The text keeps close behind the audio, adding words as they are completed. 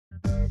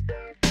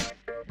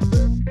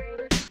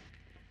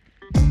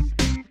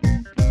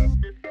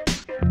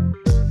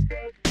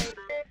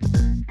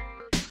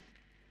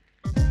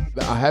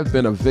have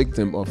been a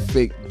victim of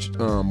fake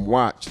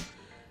watch.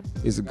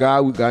 It's a guy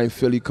we got in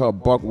Philly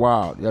called Buck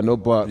Wild. Y'all know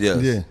Buck?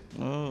 Yes. Yeah.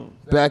 Oh.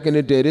 Back in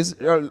the day, this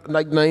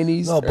like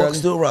 90s. No, Buck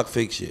still rock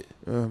fake shit.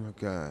 Oh my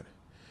God.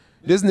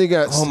 This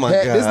nigga,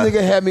 This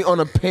nigga had me on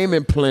a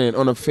payment plan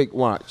on a fake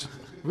watch.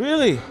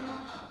 Really?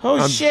 Oh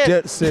I'm shit!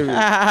 dead serious.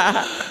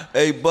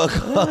 Hey, Buck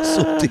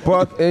hustle.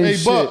 Buck ain't Hey,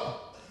 shit.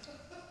 Buck.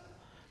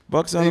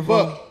 Buck's on Hey, the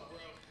phone. Buck.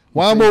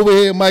 Why I'm over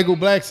here, Michael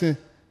Blackson,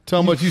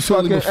 talking about you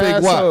sold him a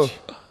fake asshole. watch.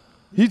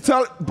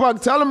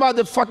 Buck, tell him about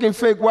the fucking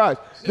fake watch.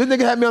 This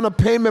nigga had me on a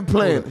payment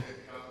plan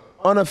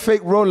on a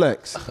fake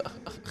Rolex.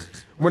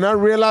 When I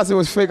realized it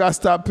was fake, I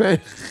stopped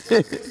paying.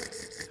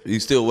 You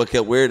still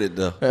kept wearing it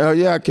though. Hell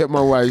yeah, I kept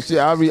my watch.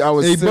 Yeah, I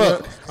was Hey,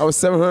 Buck.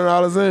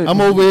 $700 in.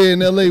 I'm over here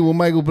in L.A. with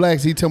Michael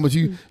Blackson. He talking about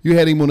you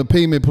had him on a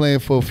payment plan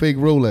for a fake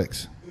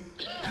Rolex.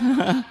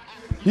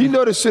 You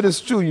know this shit is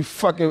true, you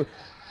fucking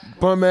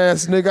bum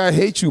ass nigga. I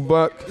hate you,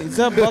 Buck. Is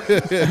that Buck?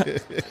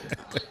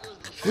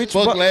 Which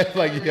Buck Buck? laugh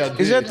like you got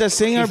Is that the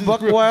singer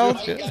Buck Wild?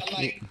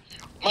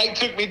 Mike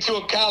took me to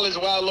a college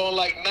while on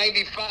like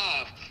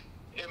 95,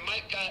 and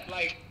Mike got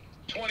like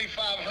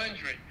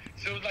 2,500.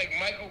 So it was like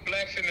Michael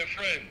Blackson and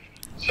friends.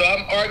 So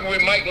I'm arguing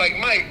with Mike like,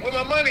 Mike, where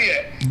my money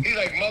at? He's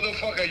like,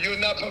 motherfucker, you're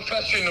not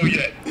professional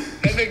yet.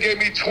 That nigga gave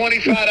me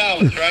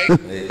 $25, right?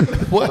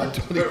 What?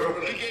 He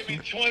gave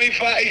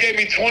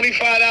me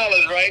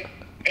 $25, right?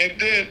 And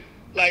then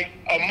like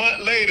a month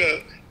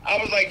later, I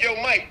was like, yo,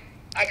 Mike,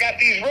 I got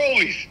these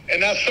rollies,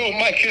 and I sold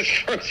Mike his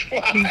first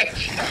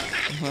watch.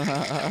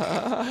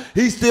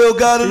 He still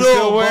got it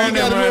on. He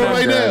got it on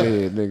right now.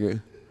 Yeah,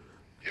 nigga.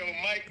 Yo,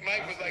 Mike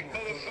was like,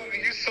 motherfucker,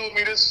 you sold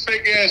me this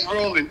fake ass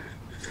rollie.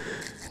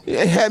 He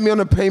had me on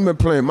a payment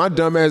plan. My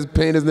dumb ass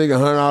paying this nigga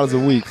 $100 a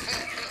week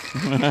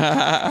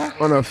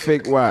on a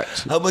fake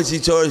watch. How much he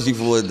charged you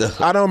for it though?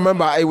 I don't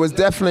remember. It was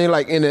definitely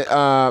like in it.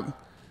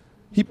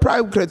 He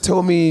probably could have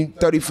told me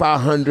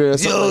 $3,500 or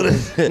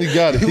something. Yo, He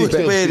got it.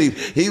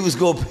 He was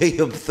gonna pay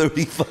him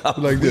 35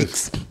 Like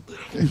weeks.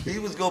 this. He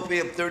was gonna pay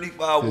him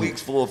 35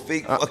 weeks for a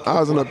fake fucking. I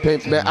was on a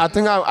payment. Man, I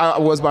think I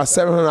was about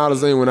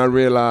 $700 in when I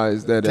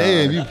realized that.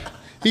 Damn,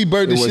 he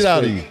burned the was shit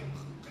out of fake.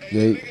 you.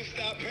 Yeah, Nigga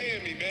stopped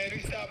paying me, man. He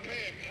stopped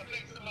paying me.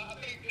 I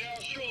think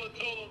Darryl Schuller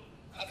told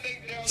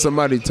him.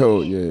 somebody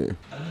told, yeah.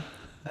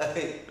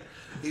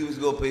 He was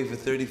gonna pay for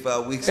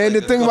 35 weeks. And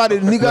the thing about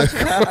it, nigga,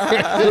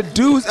 the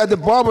dudes at the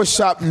barber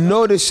shop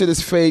know this shit is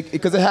fake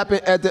because it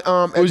happened at the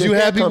Was you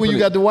happy when you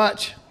got the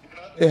watch?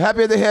 It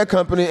happened at the hair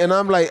company, and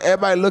I'm like,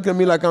 everybody looking at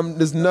me like I'm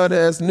this nut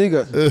ass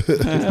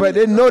nigga. But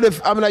they know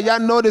that I'm like, y'all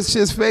know this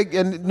shit's fake,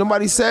 and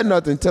nobody said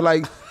nothing till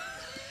I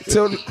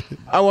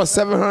was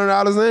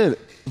 $700 in it.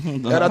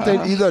 And I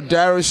think either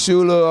Darryl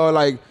Schuller or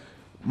like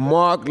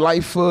Mark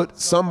Lightfoot,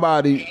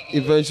 somebody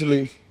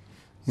eventually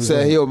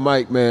said, "Yo,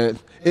 Mike, man,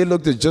 it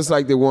looked just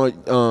like the one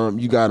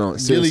you got on."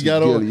 Gilly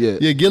got on.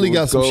 Yeah, Gilly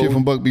got some shit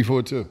from Buck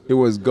before too. It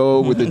was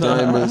gold with the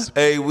diamonds.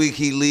 Every week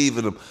he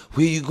leaving them.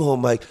 Where you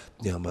going, Mike?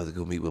 Yeah, I'm about to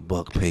go meet with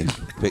Buck. Pay.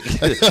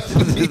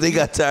 They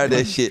got tired of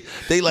that shit.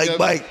 They like,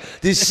 Mike,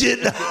 this shit.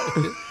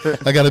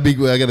 I gotta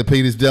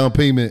pay this down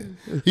payment.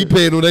 He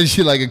paid on that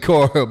shit like a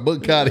car.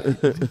 Buck got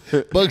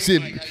it. Buck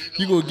said,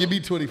 "You gonna give me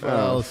 $25?"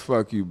 Oh,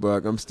 fuck you,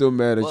 Buck. I'm still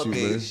mad at Buck you,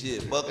 ain't man.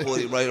 shit. Buck bought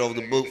it right off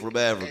the boat from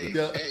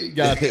Africa.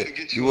 Got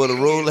it. You want a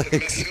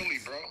Rolex? Philly,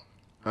 bro.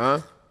 Huh?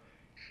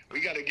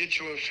 We got to get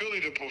you in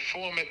Philly to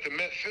perform at the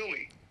Met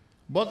Philly.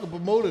 Buck a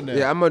promoter now.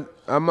 Yeah, I'm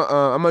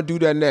gonna do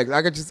that next.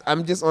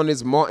 I'm just on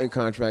this Martin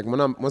contract.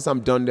 Once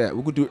I'm done that,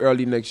 we could do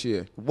early next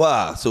year.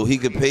 Why? So he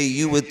could pay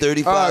you with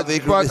 35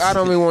 acres? Buck, I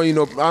don't even want you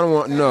know. I don't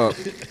want no.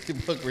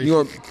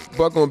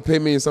 Buck gonna pay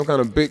me in some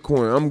kind of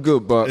Bitcoin. I'm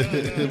good, Buck.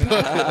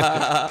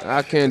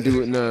 I can't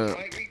do it now.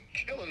 Mike, we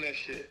killing that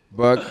shit.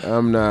 Buck,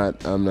 I'm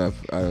not. I don't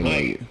know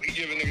you. We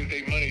giving niggas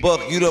their money.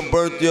 Buck, you done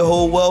burnt your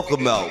whole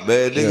welcome out,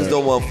 man. Niggas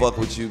don't want to fuck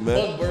with you,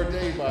 man. Buck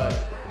birthday by.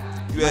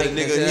 You had a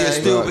nigga, he'll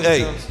still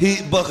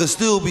be, Buck will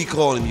still be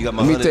calling you. Got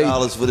my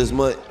 $100 for this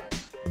month.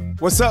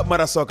 What's up,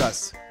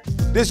 Modasuckas?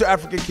 This is your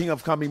African King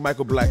of Comedy,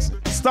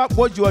 MichaelBlackson. Stop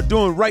what you are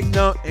doing right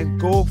now and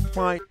go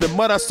find the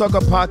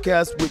Modasucka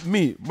podcast with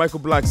me,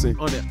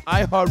 MichaelBlackson, on the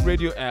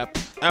iHeartRadio app,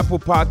 Apple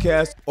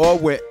Podcast, or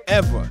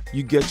wherever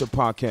you get your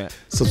podcast.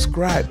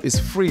 Subscribe, it's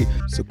free,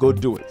 so go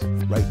do it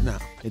right now.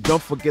 And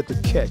don't forget to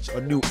catch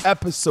a new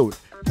episode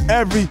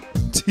every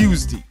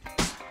Tuesday.